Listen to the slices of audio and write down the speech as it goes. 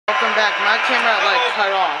back. My camera like cut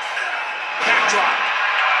off. Backdrop.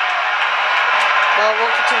 Well, we'll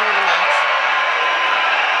continue the match.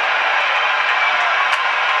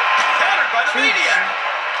 Countered by the Maniac.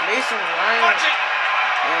 Mason Ryan Watch it.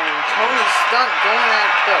 and Tony Stunt going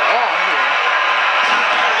at the all here.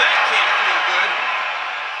 Oh, that can't feel good.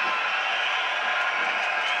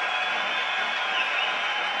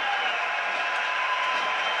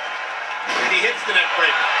 And he hits the net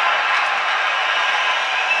breaker.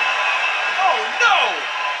 Oh, no!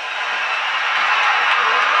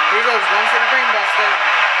 Here he goes, going for the brainbuster.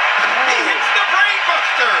 He hits the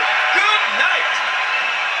brainbuster. Good night.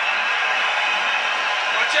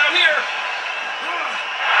 Watch out here.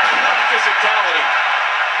 What physicality.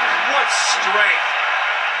 What strength.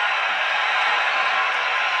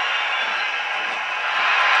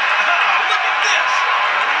 Ah, look at this.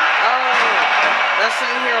 Oh, that's the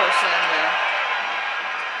hero slam there.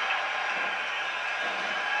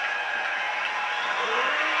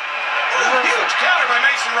 Oh, huge counter by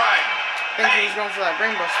Mason Ryan. I think he was going for that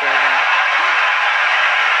brainbuster again.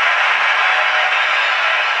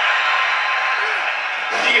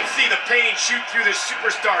 You can see the pain shoot through the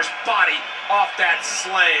superstar's body off that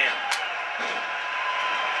slam.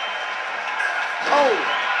 Oh!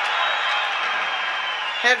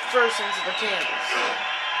 Head first into the canvas.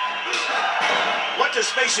 What does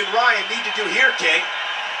Mason Ryan need to do here, King?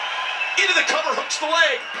 Into the cover, hooks the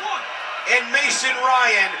leg. And Mason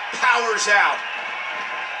Ryan powers out.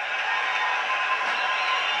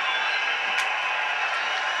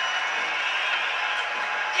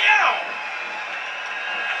 Yow!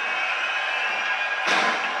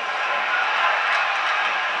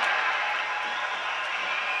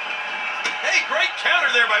 Hey, great counter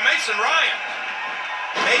there by Mason Ryan.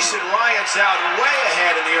 Mason Ryan's out way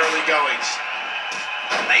ahead in the early goings.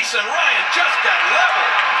 Mason Ryan just got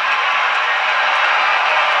leveled.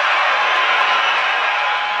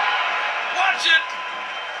 Watch it.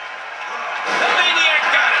 The Maniac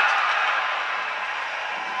got it.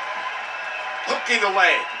 Hooking the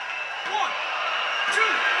leg. 1, 2.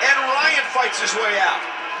 And Ryan fights his way out.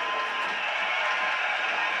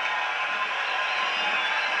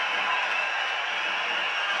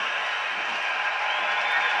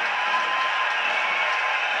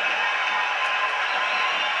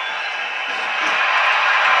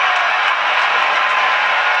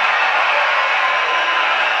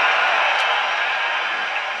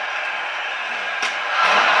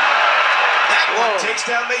 Takes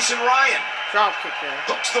down Mason Ryan. Drop kick there.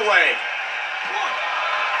 Hooks the leg. 1,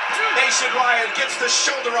 2. Mason Ryan gets the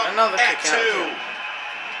shoulder up. Another at kick 2. out.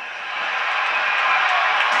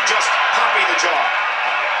 Just popping the jaw.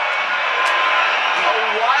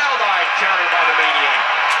 A wild-eyed counter by the Maniac.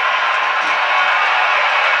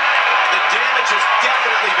 The damage has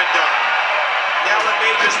definitely been done. Now it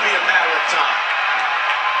may just be a matter of time.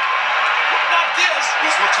 Not this.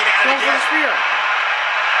 He's looking at it Going for the again. spear.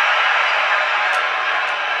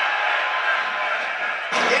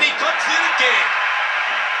 And he comes in again.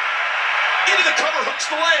 Into the cover, hooks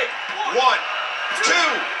the leg. 1, 2, 3.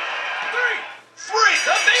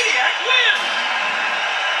 The Maniac wins.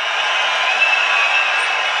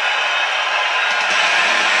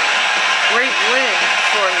 Great win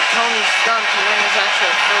for Tony Stunt to win his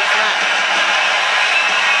actual first match.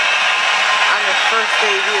 On his first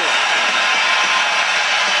debut.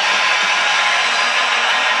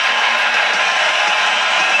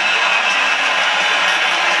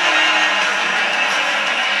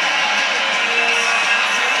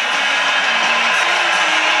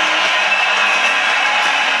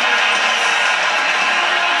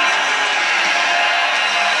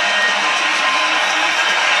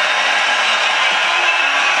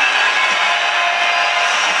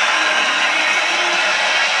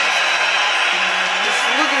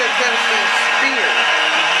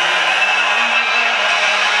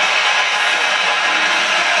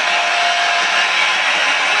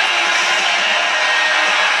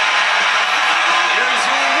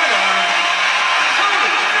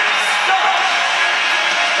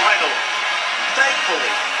 Thankfully,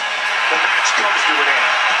 the match comes to an end.